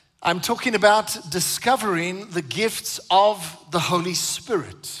I'm talking about discovering the gifts of the Holy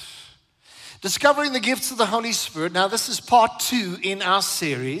Spirit. Discovering the gifts of the Holy Spirit. Now, this is part 2 in our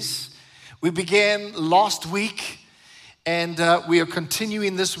series. We began last week, and we are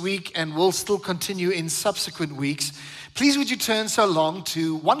continuing this week, and will still continue in subsequent weeks. Please would you turn so long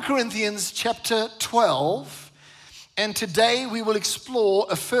to 1 Corinthians chapter 12, and today we will explore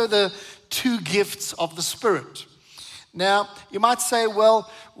a further 2 gifts of the Spirit. Now, you might say,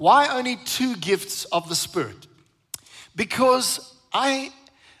 well, why only 2 gifts of the Spirit? Because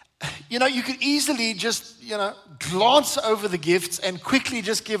you could easily just, glance over the gifts and quickly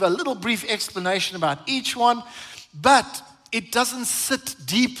just give a little brief explanation about each one, but it doesn't sit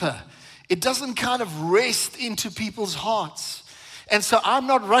deeper. It doesn't kind of rest into people's hearts. And so I'm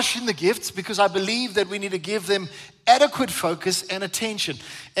not rushing the gifts because I believe that we need to give them adequate focus and attention.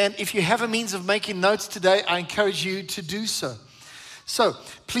 And if you have a means of making notes today, I encourage you to do so. So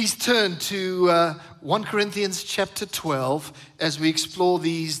please turn to 1 Corinthians chapter 12 as we explore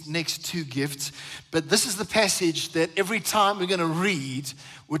these next 2 gifts. But this is the passage that every time we're going to read,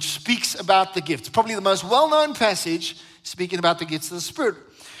 which speaks about the gifts. Probably the most well-known passage speaking about the gifts of the Spirit.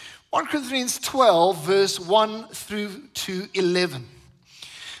 1 Corinthians 12, verse 1 through to 11.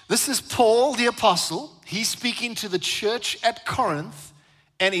 This is Paul the apostle. He's speaking to the church at Corinth,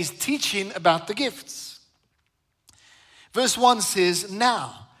 and he's teaching about the gifts. Verse 1 says,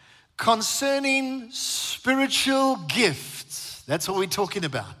 now, concerning spiritual gifts, that's what we're talking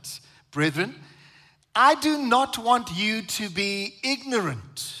about, brethren, I do not want you to be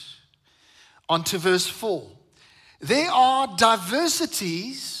ignorant. On to verse 4. There are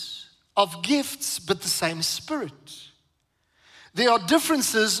diversities of gifts, but the same Spirit. There are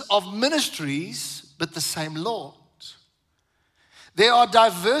differences of ministries, but the same Lord. There are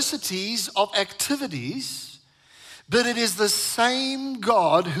diversities of activities, but it is the same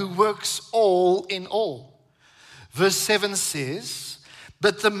God who works all in all. Verse 7 says,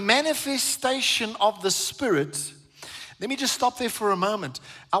 but the manifestation of the Spirit, let me just stop there for a moment.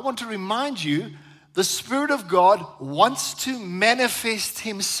 I want to remind you, the Spirit of God wants to manifest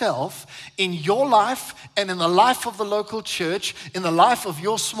Himself in your life and in the life of the local church, in the life of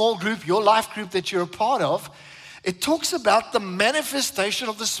your small group, your life group that you're a part of. It talks about the manifestation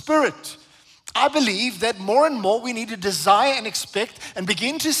of the Spirit. I believe that more and more we need to desire and expect and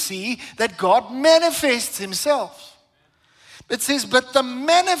begin to see that God manifests Himself. It says, but the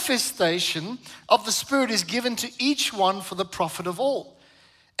manifestation of the Spirit is given to each one for the profit of all.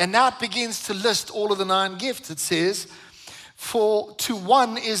 And now it begins to list all of the 9 gifts. It says, for to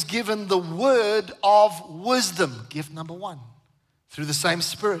one is given the word of wisdom, gift number 1, through the same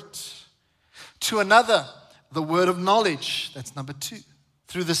Spirit. To another, the word of knowledge, that's number 2,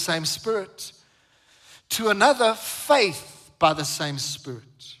 through the same Spirit. To another, faith by the same Spirit.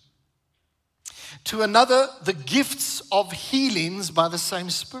 To another, the gifts of healings by the same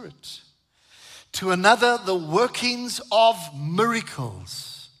Spirit. To another, the workings of miracles.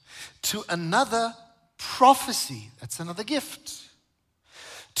 To another, prophecy, that's another gift.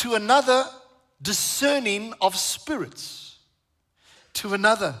 To another, discerning of spirits. To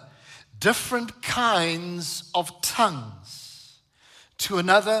another, different kinds of tongues. To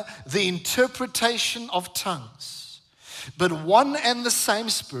another, the interpretation of tongues. But one and the same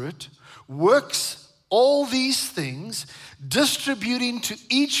Spirit works all these things, distributing to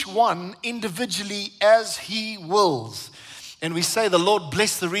each one individually as He wills. And we say, the Lord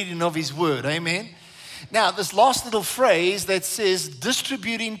bless the reading of His word. Amen. Now, this last little phrase that says,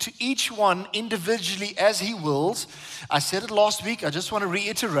 distributing to each one individually as He wills. I said it last week. I just want to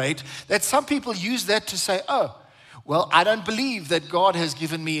reiterate that some people use that to say, oh, well, I don't believe that God has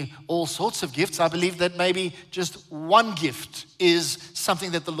given me all sorts of gifts. I believe that maybe just one gift is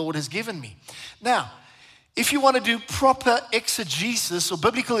something that the Lord has given me. Now, if you want to do proper exegesis or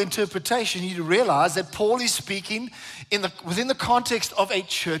biblical interpretation, you need to realize that Paul is speaking within the context of a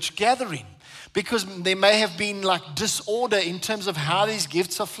church gathering, because there may have been like disorder in terms of how these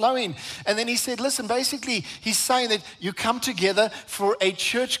gifts are flowing. And then he said, listen, basically he's saying that you come together for a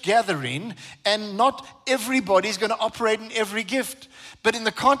church gathering and not everybody is going to operate in every gift. But in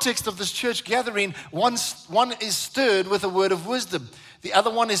the context of this church gathering, one is stirred with a word of wisdom. The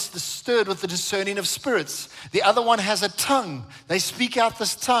other one is stirred with the discerning of spirits. The other one has a tongue. They speak out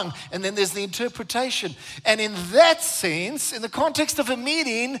this tongue. And then there's the interpretation. And in that sense, in the context of a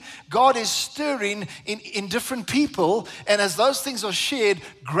meeting, God is stirring in different people. And as those things are shared,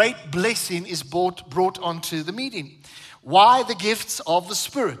 great blessing is brought onto the meeting. Why the gifts of the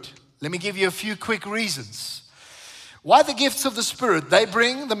Spirit? Let me give you a few quick reasons. Why the gifts of the Spirit? They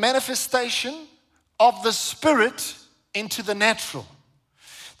bring the manifestation of the Spirit into the natural.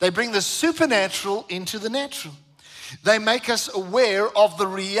 They bring the supernatural into the natural. They make us aware of the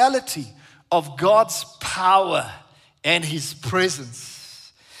reality of God's power and His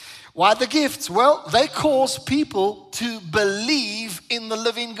presence. Why the gifts? Well, they cause people to believe in the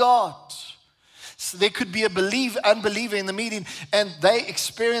living God. So there could be a unbeliever in the meeting, and they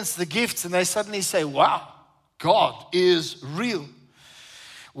experience the gifts, and they suddenly say, wow, God is real.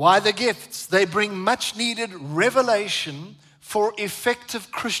 Why the gifts? They bring much needed revelation for effective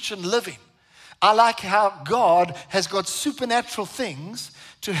Christian living. I like how God has got supernatural things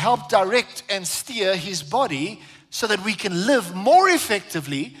to help direct and steer His body so that we can live more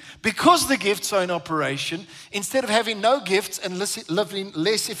effectively because the gifts are in operation instead of having no gifts and living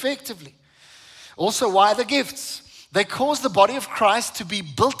less effectively. Also, why the gifts? They cause the body of Christ to be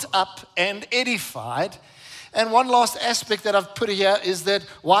built up and edified. And one last aspect that I've put here is that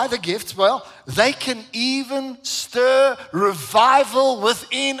why the gifts? Well, they can even stir revival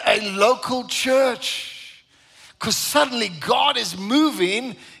within a local church. Because suddenly God is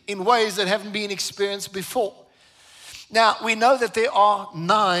moving in ways that haven't been experienced before. Now, we know that there are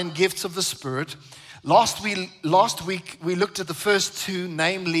 9 gifts of the Spirit. Last week, we looked at the first 2,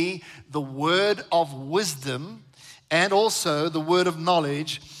 namely the word of wisdom and also the word of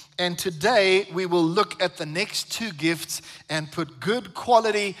knowledge. And today, we will look at the next 2 gifts and put good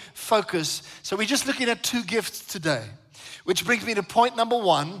quality focus. So we're just looking at 2 gifts today, which brings me to point number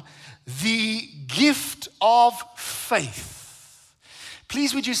 1, the gift of faith.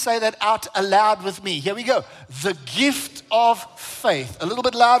 Please, would you say that out aloud with me? Here we go. The gift of faith. A little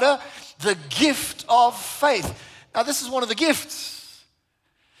bit louder. The gift of faith. Now, this is one of the gifts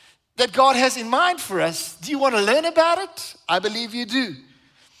that God has in mind for us. Do you want to learn about it? I believe you do.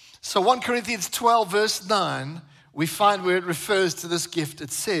 So 1 Corinthians 12, verse 9, we find where it refers to this gift.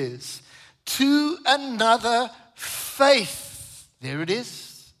 It says, to another faith. There it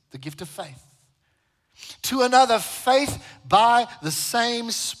is, the gift of faith. To another faith by the same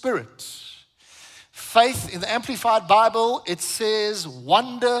Spirit. Faith, in the Amplified Bible, it says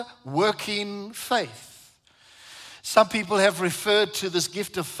wonder-working faith. Some people have referred to this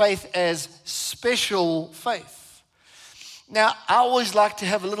gift of faith as special faith. Now, I always like to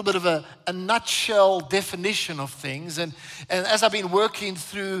have a little bit of a nutshell definition of things. And as I've been working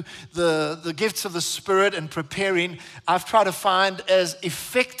through the gifts of the Spirit and preparing, I've tried to find as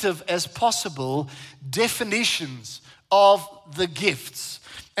effective as possible definitions of the gifts.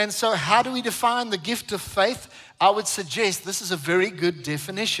 And so how do we define the gift of faith? I would suggest this is a very good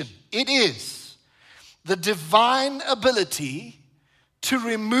definition. It is the divine ability to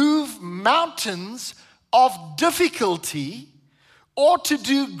remove mountains of difficulty or to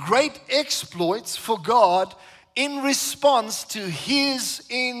do great exploits for God in response to His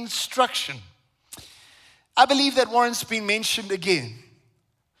instruction. I believe that warrants being mentioned again.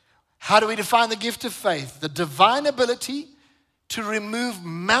 How do we define the gift of faith? The divine ability to remove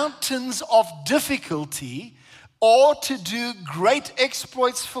mountains of difficulty or to do great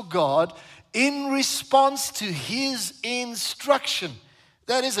exploits for God in response to His instruction.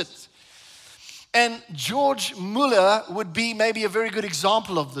 That is it. And George Muller would be maybe a very good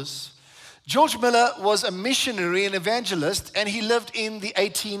example of this. George Muller was a missionary and evangelist, and he lived in the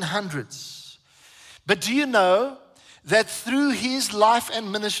 1800s. But do you know that through his life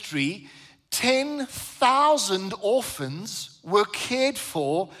and ministry, 10,000 orphans were cared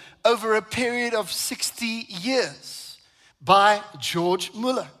for over a period of 60 years by George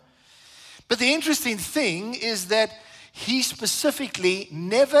Muller? But the interesting thing is that he specifically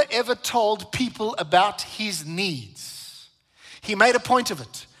never ever told people about his needs. He made a point of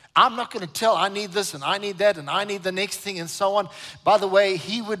it. I'm not going to tell, I need this and I need that and I need the next thing and so on. By the way,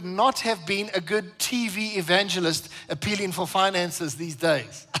 he would not have been a good TV evangelist appealing for finances these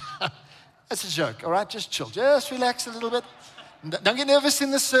days. That's a joke, all right? Just chill. Just relax a little bit. Don't get nervous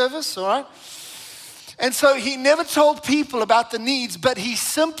in the service, all right? And so he never told people about the needs, but he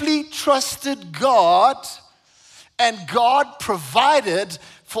simply trusted God, and God provided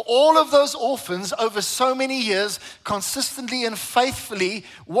for all of those orphans over so many years, consistently and faithfully.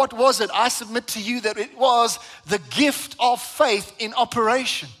 What was it? I submit to you that it was the gift of faith in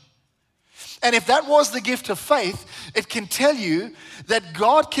operation. And if that was the gift of faith, it can tell you that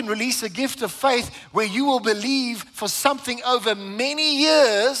God can release a gift of faith where you will believe for something over many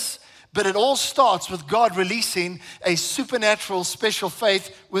years, but it all starts with God releasing a supernatural special faith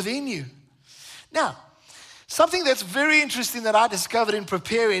within you. Now, something that's very interesting that I discovered in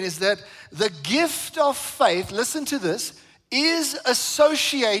preparing is that the gift of faith, listen to this, is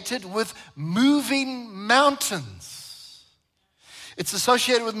associated with moving mountains. It's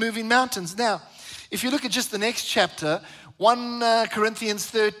associated with moving mountains. Now, if you look at just the next chapter, 1 Corinthians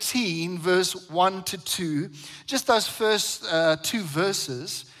 13, verse 1 to 2, just those first two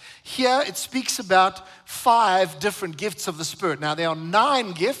verses, here it speaks about 5 different gifts of the Spirit. Now, there are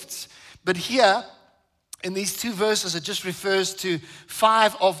 9 gifts, but here in these 2 verses, it just refers to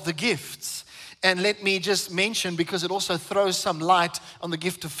 5 of the gifts. And let me just mention, because it also throws some light on the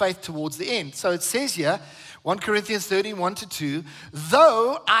gift of faith towards the end. So it says here, 1 Corinthians 13, 1 to 2,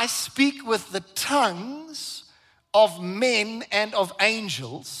 though I speak with the tongues of men and of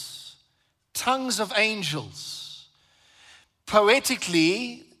angels, tongues of angels.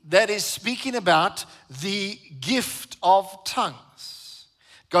 Poetically, that is speaking about the gift of tongues.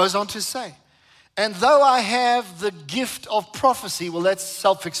 Goes on to say, and though I have the gift of prophecy, well, that's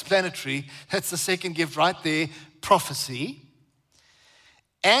self-explanatory. That's the second gift right there, prophecy.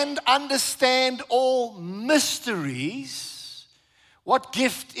 And understand all mysteries. What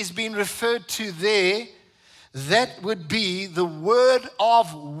gift is being referred to there? That would be the word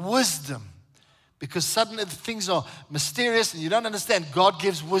of wisdom. Because suddenly things are mysterious and you don't understand. God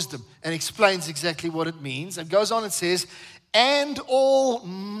gives wisdom and explains exactly what it means. And goes on and says, and all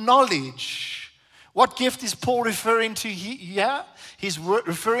knowledge. What gift is Paul referring to here? He's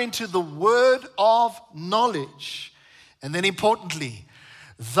referring to the word of knowledge. And then importantly,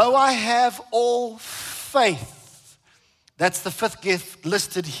 though I have all faith. That's the 5th gift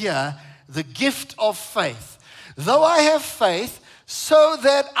listed here, the gift of faith. Though I have faith, so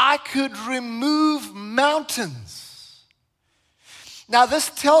that I could remove mountains. Now, this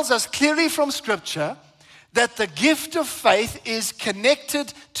tells us clearly from Scripture that the gift of faith is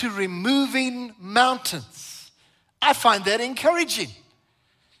connected to removing mountains. I find that encouraging.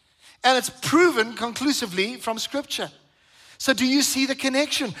 And it's proven conclusively from Scripture. So do you see the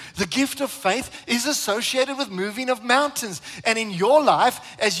connection? The gift of faith is associated with moving of mountains. And in your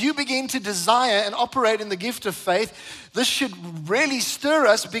life, as you begin to desire and operate in the gift of faith, this should really stir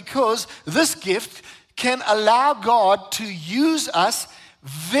us, because this gift can allow God to use us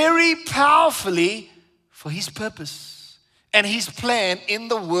very powerfully for His purpose and His plan in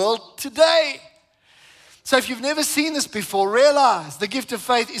the world today. So if you've never seen this before, realize the gift of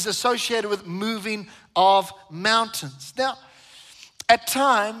faith is associated with moving of mountains. Now, at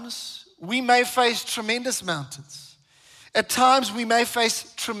times, we may face tremendous mountains. At times, we may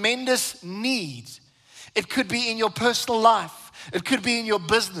face tremendous need. It could be in your personal life. It could be in your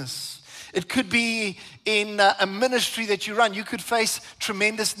business. It could be in a ministry that you run. You could face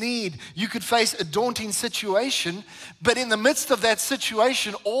tremendous need. You could face a daunting situation. But in the midst of that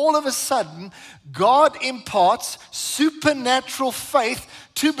situation, all of a sudden, God imparts supernatural faith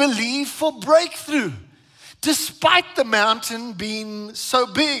to believe for breakthrough, despite the mountain being so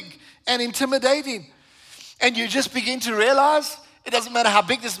big and intimidating. And you just begin to realize it doesn't matter how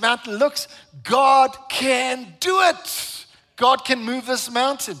big this mountain looks, God can do it. God can move this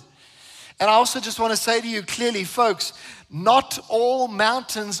mountain. And I also just want to say to you clearly, folks, not all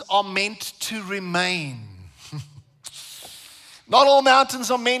mountains are meant to remain. Not all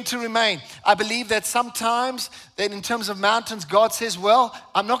mountains are meant to remain. I believe that sometimes, that in terms of mountains, God says, well,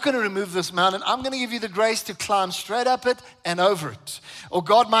 I'm not going to remove this mountain. I'm going to give you the grace to climb straight up it and over it. Or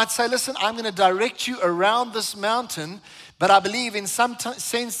God might say, listen, I'm going to direct you around this mountain. But I believe in some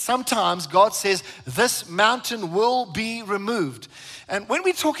sense, sometimes God says, this mountain will be removed. And when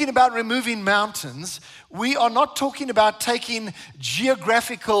we're talking about removing mountains, we are not talking about taking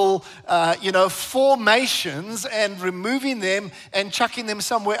geographical, formations and removing them and chucking them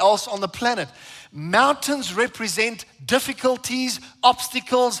somewhere else on the planet. Mountains represent difficulties,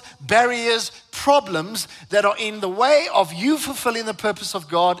 obstacles, barriers, problems that are in the way of you fulfilling the purpose of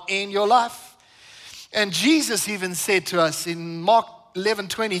God in your life. And Jesus even said to us in Mark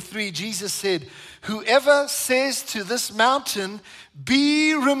 11:23, Jesus said, whoever says to this mountain,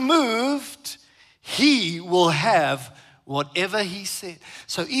 be removed, he will have whatever he said.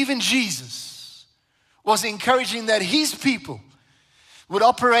 So even Jesus was encouraging that his people would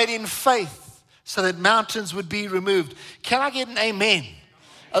operate in faith so that mountains would be removed. Can I get an amen?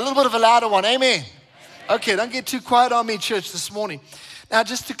 A little bit of a louder one, amen. Okay, don't get too quiet on me, church, this morning. Now,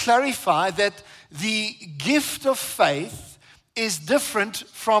 just to clarify that the gift of faith is different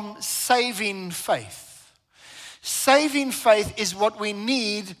from saving faith. Saving faith is what we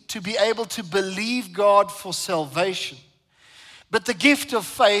need to be able to believe God for salvation. But the gift of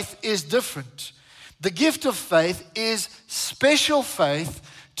faith is different. The gift of faith is special faith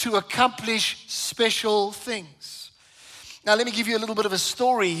to accomplish special things. Now, let me give you a little bit of a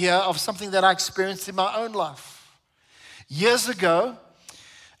story here of something that I experienced in my own life. Years ago,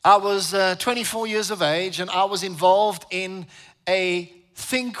 I was 24 years of age, and I was involved in a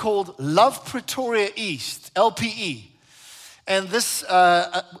thing called Love Pretoria East, LPE. and this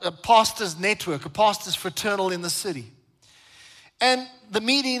a pastor's network, a pastor's fraternal in the city. And the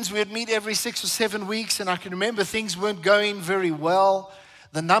meetings, we would meet every 6 or 7 weeks, and I can remember things weren't going very well.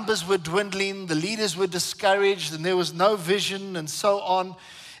 The numbers were dwindling, the leaders were discouraged, and there was no vision, and so on.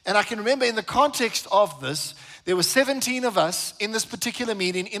 And I can remember in the context of this, there were 17 of us in this particular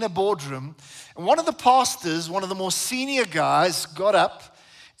meeting in a boardroom, and one of the pastors, one of the more senior guys, got up,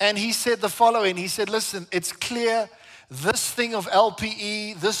 and he said the following. He said, listen, it's clear this thing of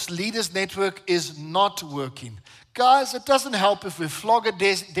LPE, this leaders network is not working. Guys, it doesn't help if we flog a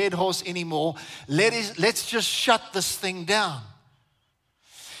dead horse anymore. Let's just shut this thing down.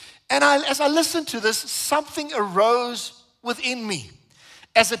 And as I listened to this, something arose within me.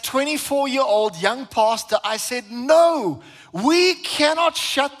 As a 24-year-old young pastor, I said, no, we cannot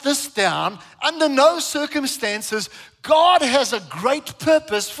shut this down under no circumstances. God has a great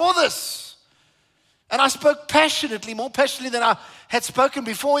purpose for this. And I spoke passionately, more passionately than I had spoken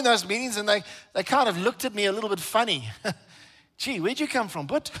before in those meetings, and they kind of looked at me a little bit funny. Gee, where'd you come from,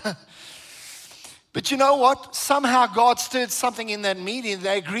 But you know what? Somehow God stirred something in that meeting.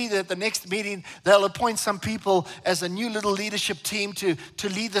 They agreed that at the next meeting, they'll appoint some people as a new little leadership team to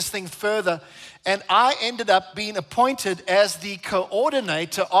lead this thing further. And I ended up being appointed as the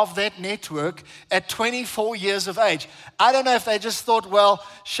coordinator of that network at 24 years of age. I don't know if they just thought, well,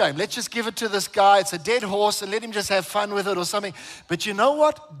 shame, let's just give it to this guy. It's a dead horse and let him just have fun with it or something. But you know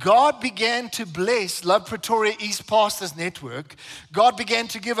what? God began to bless Love Pretoria East Pastors Network. God began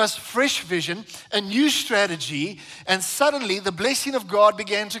to give us fresh vision, a new strategy, and suddenly the blessing of God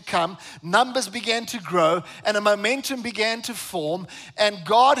began to come. Numbers began to grow, and a momentum began to form. And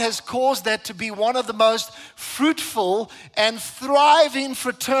God has caused that to be one of the most fruitful and thriving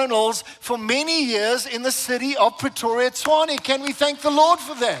fraternals for many years in the city of Pretoria, Tshwane. Can we thank the Lord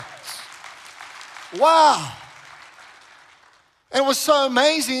for that? Wow. And it was so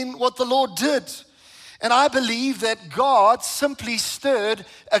amazing what the Lord did. And I believe that God simply stirred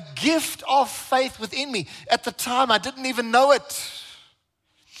a gift of faith within me. At the time, I didn't even know it.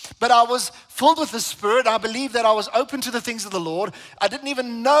 But I was filled with the Spirit. I believed that I was open to the things of the Lord. I didn't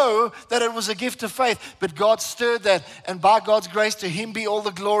even know that it was a gift of faith. But God stirred that. And by God's grace, to Him be all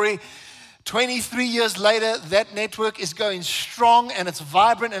the glory. 23 years later, that network is going strong, and it's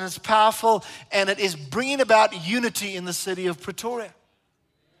vibrant, and it's powerful, and it is bringing about unity in the city of Pretoria.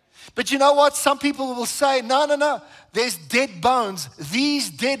 But you know what? Some people will say, no, there's dead bones.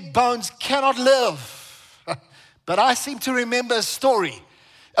 These dead bones cannot live. But I seem to remember a story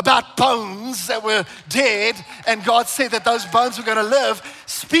about bones that were dead, and God said that those bones were going to live.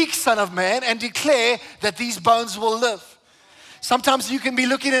 Speak, Son of Man, and declare that these bones will live. Sometimes you can be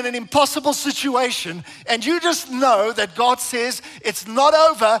looking at an impossible situation, and you just know that God says it's not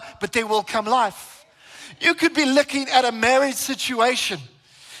over, but there will come life. You could be looking at a marriage situation,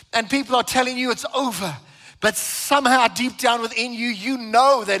 and people are telling you it's over. But somehow deep down within you, you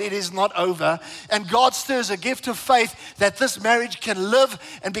know that it is not over. And God stirs a gift of faith that this marriage can live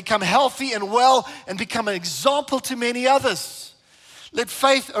and become healthy and well and become an example to many others. Let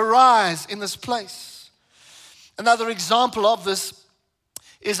faith arise in this place. Another example of this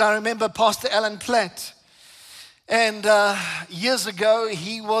is, I remember Pastor Alan Platt. And years ago,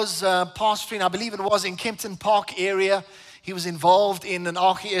 he was pastoring, I believe it was in Kempton Park area. He was involved in an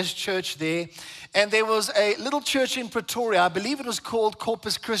RGS church there. And there was a little church in Pretoria, I believe it was called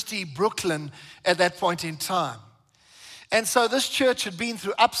Corpus Christi, Brooklyn, at that point in time. And so this church had been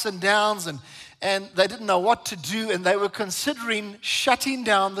through ups and downs, and they didn't know what to do, and they were considering shutting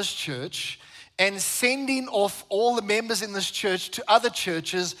down this church and sending off all the members in this church to other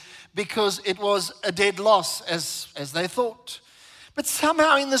churches because it was a dead loss, as they thought. But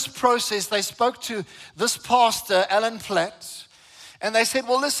somehow in this process, they spoke to this pastor, Alan Platt, and they said,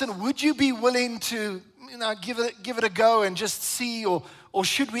 well, listen, would you be willing to give it a go and just see, or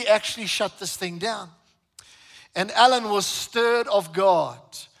should we actually shut this thing down? And Alan was stirred of God.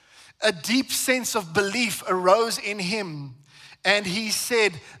 A deep sense of belief arose in him. And he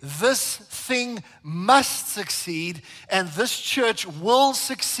said, this thing must succeed, and this church will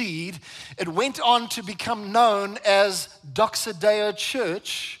succeed. It went on to become known as Doxa Deo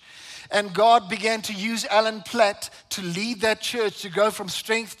Church. And God began to use Alan Platt to lead that church, to go from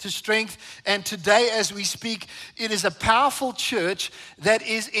strength to strength. And today, as we speak, it is a powerful church that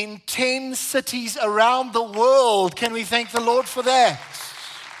is in 10 cities around the world. Can we thank the Lord for that?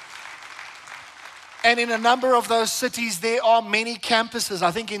 And in a number of those cities, there are many campuses.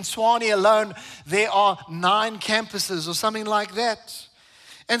 I think in Tshwane alone, there are 9 campuses or something like that.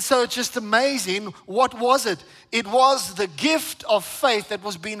 And so it's just amazing. What was it? It was the gift of faith that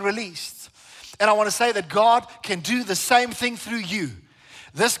was being released. And I want to say that God can do the same thing through you.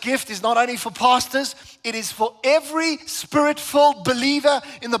 This gift is not only for pastors, it is for every spirit-filled believer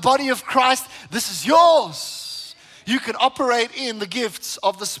in the body of Christ. This is yours. You can operate in the gifts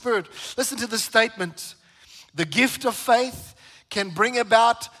of the Spirit. Listen to this statement. The gift of faith can bring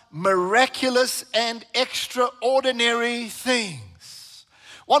about miraculous and extraordinary things.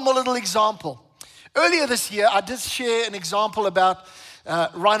 One more little example. Earlier this year, I did share an example about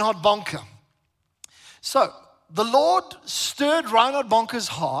Reinhard Bonke. So, the Lord stirred Reinhard Bonke's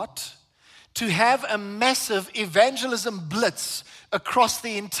heart to have a massive evangelism blitz across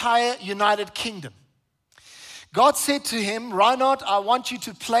the entire United Kingdom. God said to him, Reinhard, I want you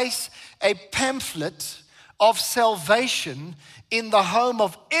to place a pamphlet of salvation in the home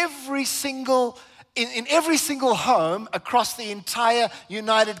of every single home across the entire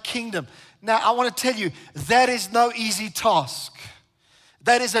United Kingdom. Now, I want to tell you, that is no easy task.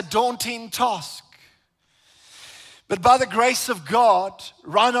 That is a daunting task. But by the grace of God,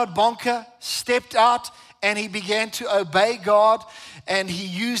 Reinhard Bonke stepped out and he began to obey God, and he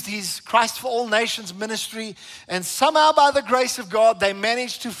used his Christ for All Nations ministry, and somehow by the grace of God, they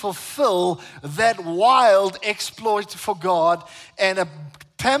managed to fulfill that wild exploit for God, and a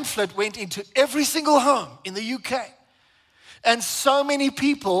pamphlet went into every single home in the UK. And so many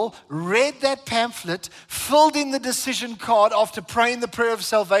people read that pamphlet, filled in the decision card after praying the prayer of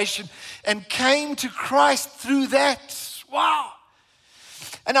salvation, and came to Christ through that. Wow.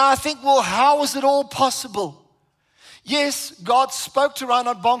 And I think, well, how was it all possible? Yes, God spoke to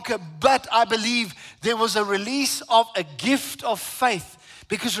Reinhard Bonke, but I believe there was a release of a gift of faith.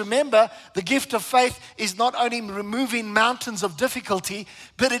 Because remember, the gift of faith is not only removing mountains of difficulty,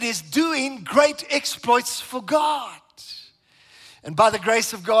 but it is doing great exploits for God. And by the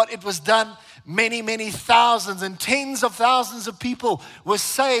grace of God, it was done. Many, many thousands and tens of thousands of people were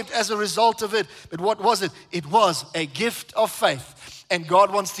saved as a result of it. But what was it? It was a gift of faith. And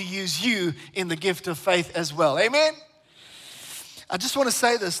God wants to use you in the gift of faith as well. Amen? I just want to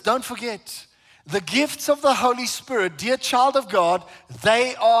say this. Don't forget, the gifts of the Holy Spirit, dear child of God,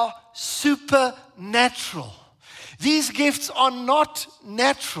 they are supernatural. These gifts are not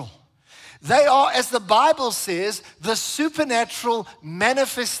natural. They are, as the Bible says, the supernatural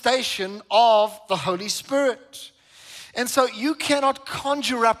manifestation of the Holy Spirit. And so you cannot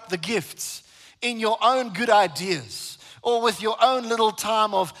conjure up the gifts in your own good ideas or with your own little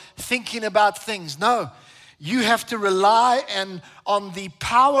time of thinking about things. No, you have to rely on the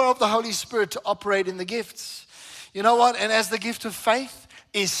power of the Holy Spirit to operate in the gifts. You know what? And as the gift of faith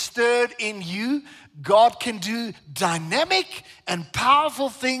is stirred in you, God can do dynamic and powerful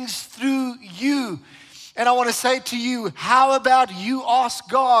things through you. And I want to say to you, how about you ask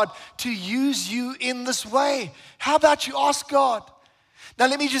God to use you in this way? How about you ask God? Now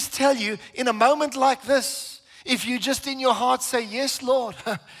let me just tell you, in a moment like this, if you just in your heart say, yes, Lord,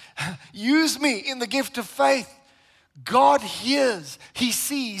 use me in the gift of faith, God hears, He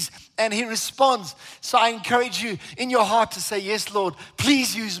sees, and He responds. So I encourage you in your heart to say, yes, Lord,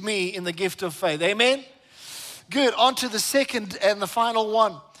 please use me in the gift of faith. Amen? Good. On to the second and the final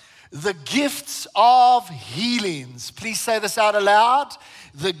one. The gifts of healings. Please say this out aloud.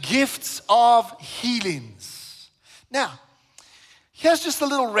 The gifts of healings. Now, here's just a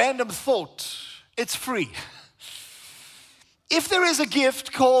little random thought. It's free. If there is a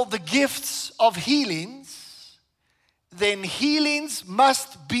gift called the gifts of healings, then healings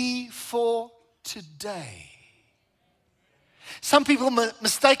must be for today. Some people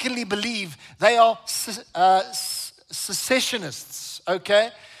mistakenly believe they are cessationists, okay?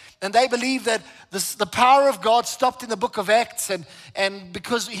 And they believe that the power of God stopped in the book of Acts, and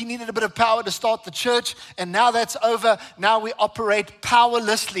because He needed a bit of power to start the church, and now that's over, now we operate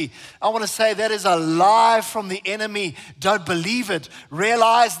powerlessly. I want to say that is a lie from the enemy. Don't believe it.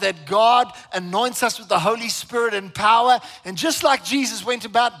 Realize that God anoints us with the Holy Spirit and power, and just like Jesus went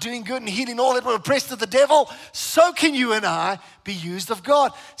about doing good and healing all that were oppressed of the devil, so can you and I be used of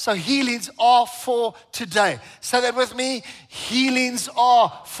God. So healings are for today. Say that with me. Healings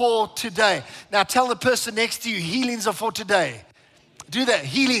are for today. Now tell the person next to you, healings are for today. Do that.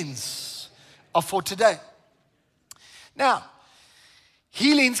 Healings are for today. Now,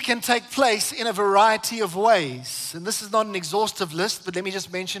 healings can take place in a variety of ways. And this is not an exhaustive list, but let me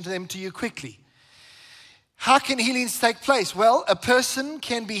just mention them to you quickly. How can healings take place? Well, a person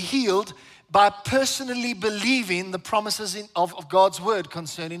can be healed by personally believing the promises of God's word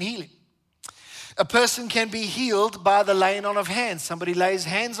concerning healing. A person can be healed by the laying on of hands. Somebody lays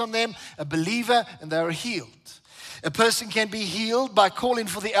hands on them, a believer, and they are healed. A person can be healed by calling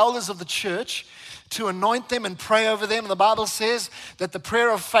for the elders of the church to anoint them and pray over them. The Bible says that the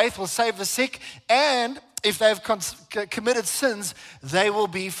prayer of faith will save the sick, and if they've committed sins, they will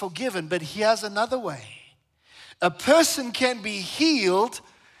be forgiven. But here's another way. A person can be healed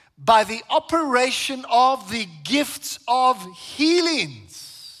by the operation of the gifts of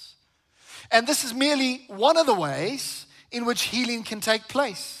healings. And this is merely one of the ways in which healing can take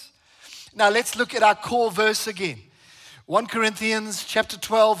place. Now let's look at our core verse again. 1 Corinthians chapter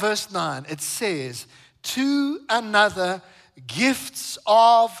 12, verse 9. It says, to another gifts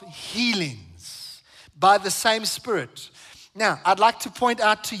of healings by the same Spirit. Now, I'd like to point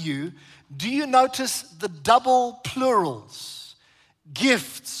out to you, do you notice the double plurals?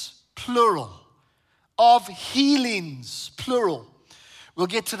 Gifts, plural. Of healings, plural. We'll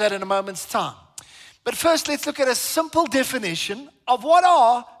get to that in a moment's time. But first, let's look at a simple definition of what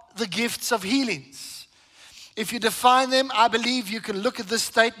are the gifts of healings. If you define them, I believe you can look at this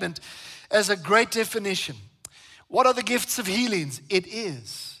statement as a great definition. What are the gifts of healings? It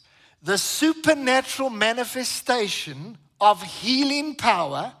is the supernatural manifestation of healing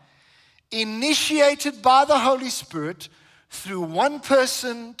power initiated by the Holy Spirit through one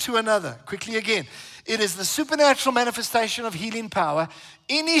person to another. Quickly again. It is the supernatural manifestation of healing power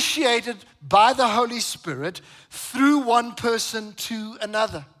initiated by the Holy Spirit through one person to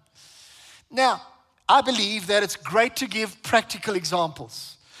another. Now, I believe that it's great to give practical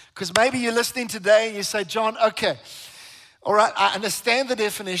examples. Because maybe you're listening today and you say, John, okay, all right, I understand the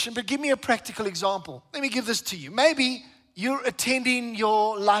definition, but give me a practical example. Let me give this to you. Maybe you're attending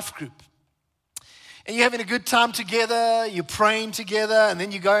your life group. And you're having a good time together, you're praying together, and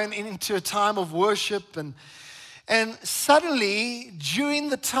then you're going into a time of worship. And suddenly, during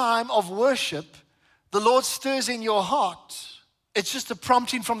the time of worship, the Lord stirs in your heart. It's just a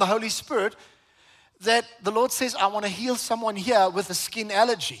prompting from the Holy Spirit that the Lord says, I want to heal someone here with a skin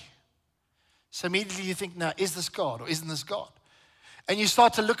allergy. So immediately you think, now, is this God or isn't this God? And you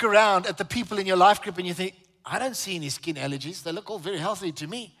start to look around at the people in your life group and you think, I don't see any skin allergies. They look all very healthy to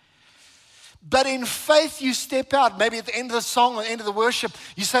me. But in faith, you step out. Maybe at the end of the song or the end of the worship,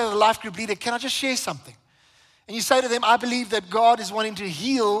 you say to the life group leader, can I just share something? And you say to them, I believe that God is wanting to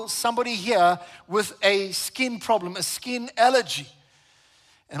heal somebody here with a skin problem, a skin allergy.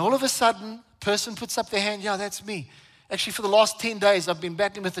 And all of a sudden, a person puts up their hand, yeah, that's me. Actually, for the last 10 days, I've been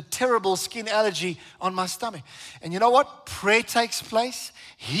battling with a terrible skin allergy on my stomach. And you know what? Prayer takes place.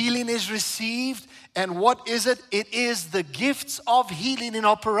 Healing is received. And what is it? It is the gifts of healing in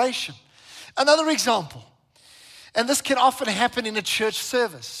operation. Another example, and this can often happen in a church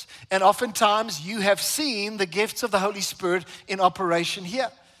service, and oftentimes you have seen the gifts of the Holy Spirit in operation here.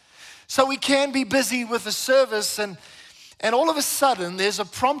 So we can be busy with the service, and all of a sudden there's a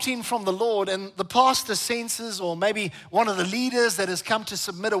prompting from the Lord, and the pastor senses, or maybe one of the leaders that has come to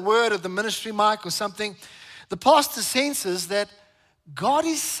submit a word at the ministry mic or something, the pastor senses that God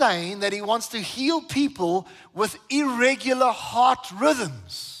is saying that he wants to heal people with irregular heart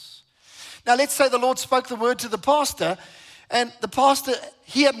rhythms. Now, let's say the Lord spoke the word to the pastor, and the pastor,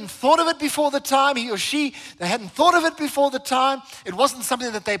 he hadn't thought of it before the time, he or she, they hadn't thought of it before the time. It wasn't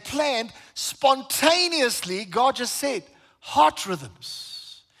something that they planned. Spontaneously, God just said, heart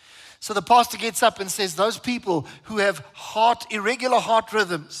rhythms. So the pastor gets up and says, those people who have irregular heart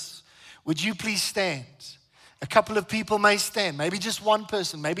rhythms, would you please stand? A couple of people may stand, maybe just one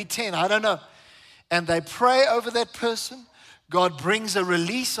person, maybe 10, I don't know. And they pray over that person. God brings a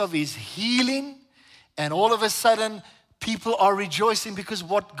release of his healing, and all of a sudden, people are rejoicing because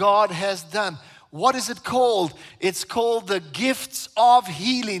what God has done. What is it called? It's called the gifts of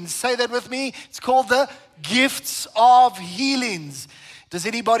healing. Say that with me. It's called the gifts of healings. Does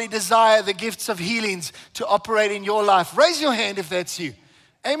anybody desire the gifts of healings to operate in your life? Raise your hand if that's you.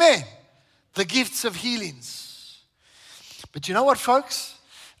 Amen. The gifts of healings. But you know what, folks?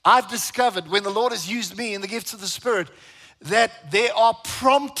 I've discovered when the Lord has used me in the gifts of the Spirit, that there are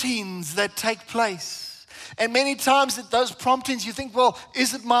promptings that take place. And many times at those promptings you think, well,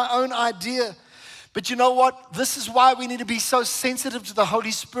 is it my own idea? But you know what? This is why we need to be so sensitive to the Holy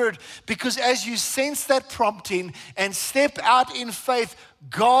Spirit, because as you sense that prompting and step out in faith,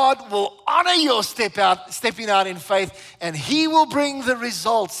 God will honor your stepping out in faith, and he will bring the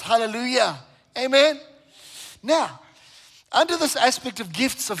results. Hallelujah. Amen. Now, under this aspect of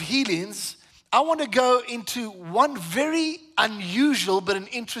gifts of healings, I want to go into one very unusual but an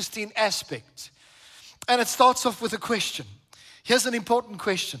interesting aspect. And it starts off with a question. Here's an important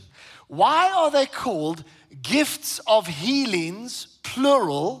question. Why are they called gifts of healings,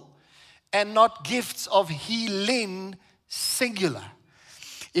 plural, and not gifts of healing, singular?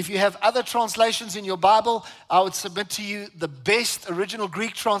 If you have other translations in your Bible, I would submit to you the best original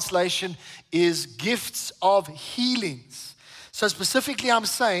Greek translation is gifts of healings. So specifically I'm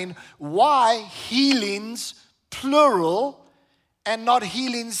saying, why healings plural and not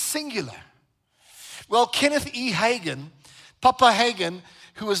healings singular? Well, Kenneth E. Hagin, Papa Hagin,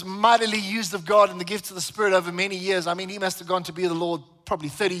 who was mightily used of God in the gifts of the Spirit over many years. I mean, he must have gone to be the Lord probably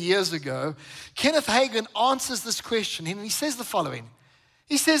 30 years ago. Kenneth Hagin answers this question, and he says the following.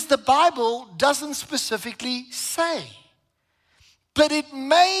 He says, the Bible doesn't specifically say, but it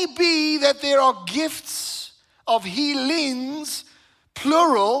may be that there are gifts of healings,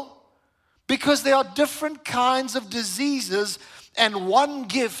 plural, because there are different kinds of diseases, and one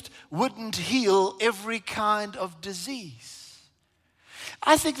gift wouldn't heal every kind of disease.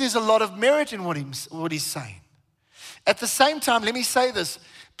 I think there's a lot of merit in what he's saying. At the same time, let me say this.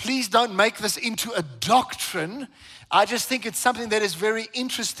 Please don't make this into a doctrine. I just think it's something that is very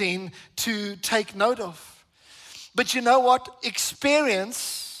interesting to take note of. But you know what?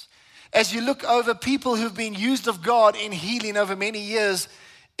 Experience, as you look over people who've been used of God in healing over many years,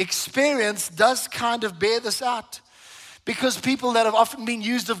 experience does kind of bear this out. Because people that have often been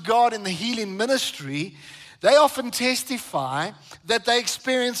used of God in the healing ministry, they often testify that they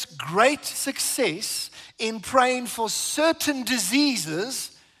experience great success in praying for certain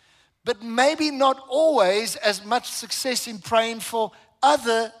diseases, but maybe not always as much success in praying for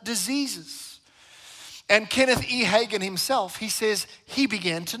other diseases. And Kenneth E. Hagin himself, he says he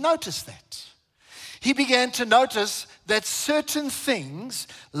began to notice that. He began to notice that certain things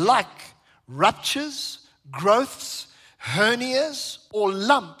like ruptures, growths, hernias, or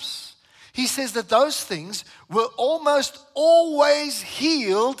lumps, he says that those things were almost always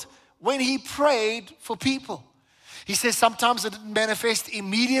healed when he prayed for people. He says sometimes it didn't manifest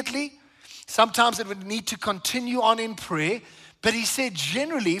immediately. Sometimes it would need to continue on in prayer. But he said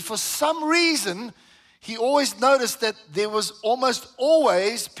generally, for some reason, he always noticed that there was almost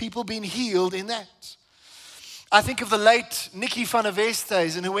always people being healed in that. I think of the late Nicky van der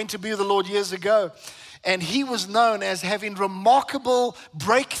Westhuizen, and who went to be with the Lord years ago. And he was known as having remarkable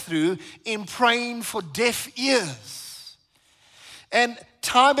breakthrough in praying for deaf ears. And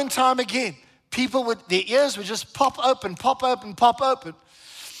time again, people with their ears would just pop open, pop open, pop open.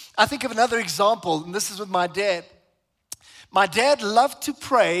 I think of another example, and this is with my dad. My dad loved to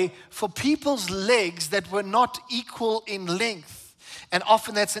pray for people's legs that were not equal in length. And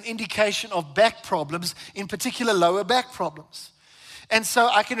often that's an indication of back problems, in particular lower back problems. And so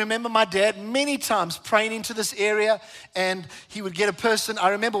I can remember my dad many times praying into this area, and he would get a person.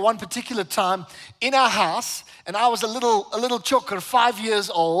 I remember one particular time in our house, and I was a little choker, 5 years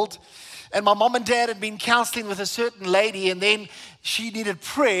old, and my mom and dad had been counseling with a certain lady, and then she needed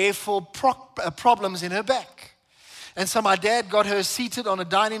prayer for problems in her back. And so my dad got her seated on a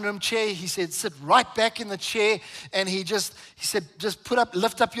dining room chair. He said, sit right back in the chair. And he said, just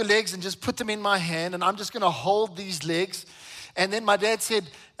lift up your legs and just put them in my hand. And I'm just going to hold these legs. And then my dad said,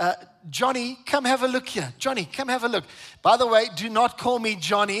 Johnny, come have a look here. Johnny, come have a look. By the way, do not call me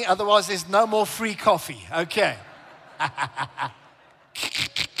Johnny. Otherwise, there's no more free coffee. Okay.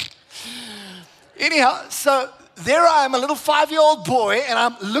 Anyhow, so there I am, a little 5-year-old boy, and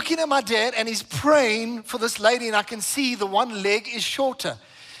I'm looking at my dad, and he's praying for this lady, and I can see the one leg is shorter.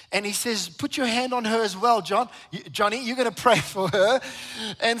 And he says, put your hand on her as well, Johnny, you're going to pray for her.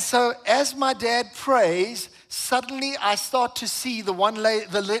 And so as my dad prays, suddenly I start to see the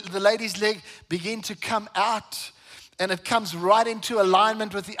lady's leg begin to come out, and it comes right into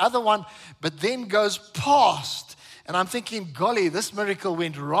alignment with the other one, but then goes past. And I'm thinking, golly, this miracle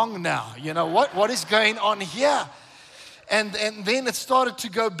went wrong now. You know, what is going on here? And then it started to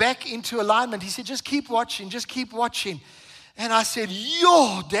go back into alignment. He said, just keep watching. And I said,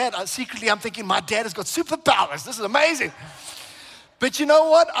 yo, Dad. Secretly, I'm thinking, my dad has got superpowers. This is amazing. But you know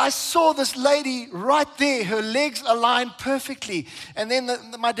what? I saw this lady right there. Her legs aligned perfectly. And then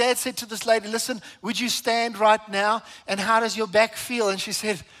my dad said to this lady, listen, would you stand right now? And how does your back feel? And she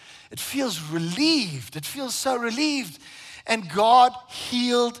said, it feels relieved. It feels so relieved. And God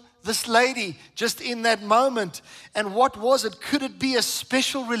healed this lady just in that moment. And what was it? Could it be a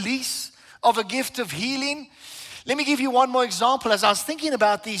special release of a gift of healing? Let me give you one more example. As I was thinking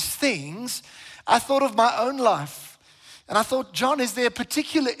about these things, I thought of my own life. And I thought, John, is there a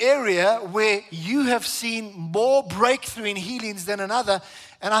particular area where you have seen more breakthrough in healings than another?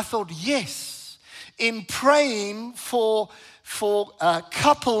 And I thought, yes. In praying for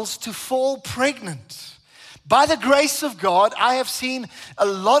couples to fall pregnant. By the grace of God, I have seen a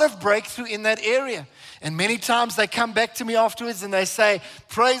lot of breakthrough in that area. And many times they come back to me afterwards and they say,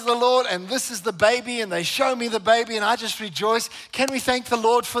 praise the Lord, and this is the baby, and they show me the baby, and I just rejoice. Can we thank the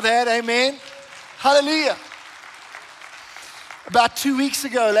Lord for that? Amen. Hallelujah. About 2 weeks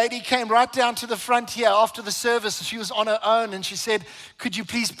ago, a lady came right down to the front here after the service. She was on her own, and she said, could you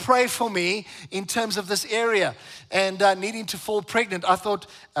please pray for me in terms of this area and needing to fall pregnant? I thought,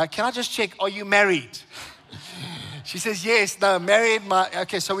 can I just check, are you married? She says, yes, no, married.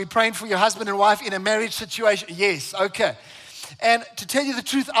 Okay, so we're praying for your husband and wife in a marriage situation. Yes, okay. And to tell you the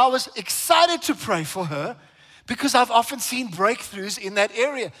truth, I was excited to pray for her because I've often seen breakthroughs in that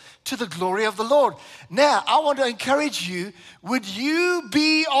area to the glory of the Lord. Now, I want to encourage you, would you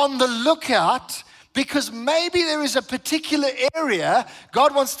be on the lookout, because maybe there is a particular area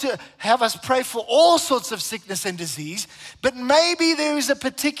God wants to have us pray for all sorts of sickness and disease, but maybe there is a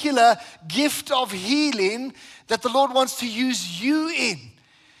particular gift of healing that the Lord wants to use you in.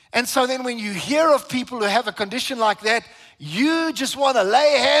 And so then when you hear of people who have a condition like that, you just want to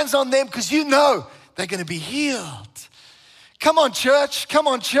lay hands on them because you know they're going to be healed. Come on, church. Come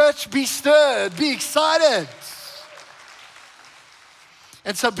on, church. Be stirred. Be excited.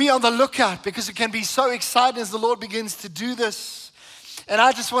 And so be on the lookout, because it can be so exciting as the Lord begins to do this. And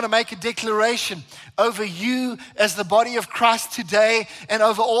I just want to make a declaration over you as the body of Christ today, and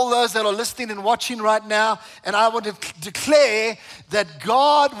over all those that are listening and watching right now. And I want to declare that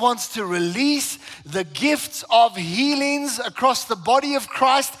God wants to release the gifts of healings across the body of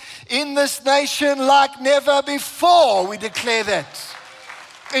Christ in this nation like never before. We declare that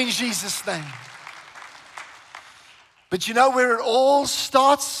in Jesus' name. But you know where it all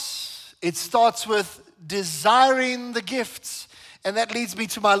starts? It starts with desiring the gifts. And that leads me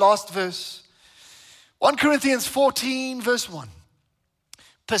to my last verse. 1 Corinthians 14, verse 1.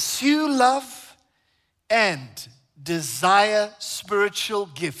 Pursue love and desire spiritual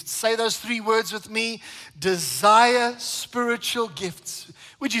gifts. Say those 3 words with me. Desire spiritual gifts.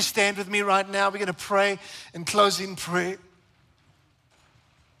 Would you stand with me right now? We're going to pray and close in prayer.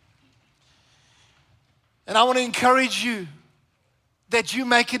 And I want to encourage you that you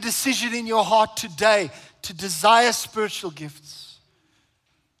make a decision in your heart today to desire spiritual gifts,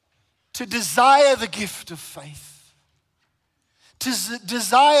 to desire the gift of faith, to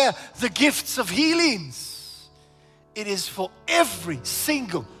desire the gifts of healings. It is for every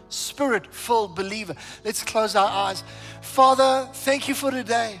single Spirit-filled believer. Let's close our eyes. Father, thank you for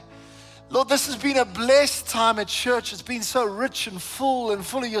today. Lord, this has been a blessed time at church. It's been so rich and full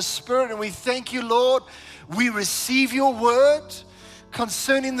of your Spirit. And we thank you, Lord. We receive your word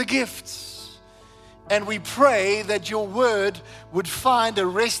concerning the gifts. And we pray that your word would find a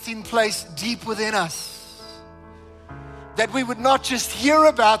resting place deep within us. That we would not just hear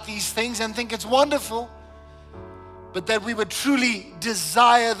about these things and think it's wonderful, but that we would truly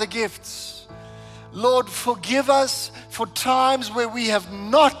desire the gifts. Lord, forgive us for times where we have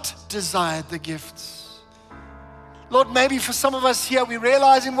not desired the gifts. Lord, maybe for some of us here, we're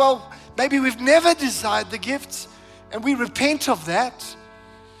realizing, well, maybe we've never desired the gifts, and we repent of that.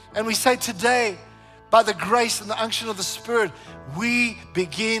 And we say today, by the grace and the unction of the Spirit, we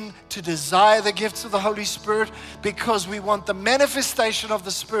begin to desire the gifts of the Holy Spirit because we want the manifestation of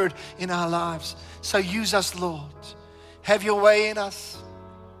the Spirit in our lives. So use us, Lord. Have your way in us.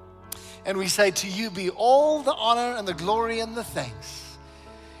 And we say to you be all the honor and the glory and the thanks.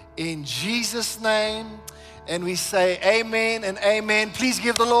 In Jesus' name. And we say amen and amen. Please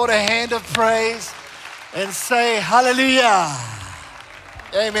give the Lord a hand of praise and say hallelujah.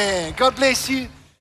 Amen. God bless you.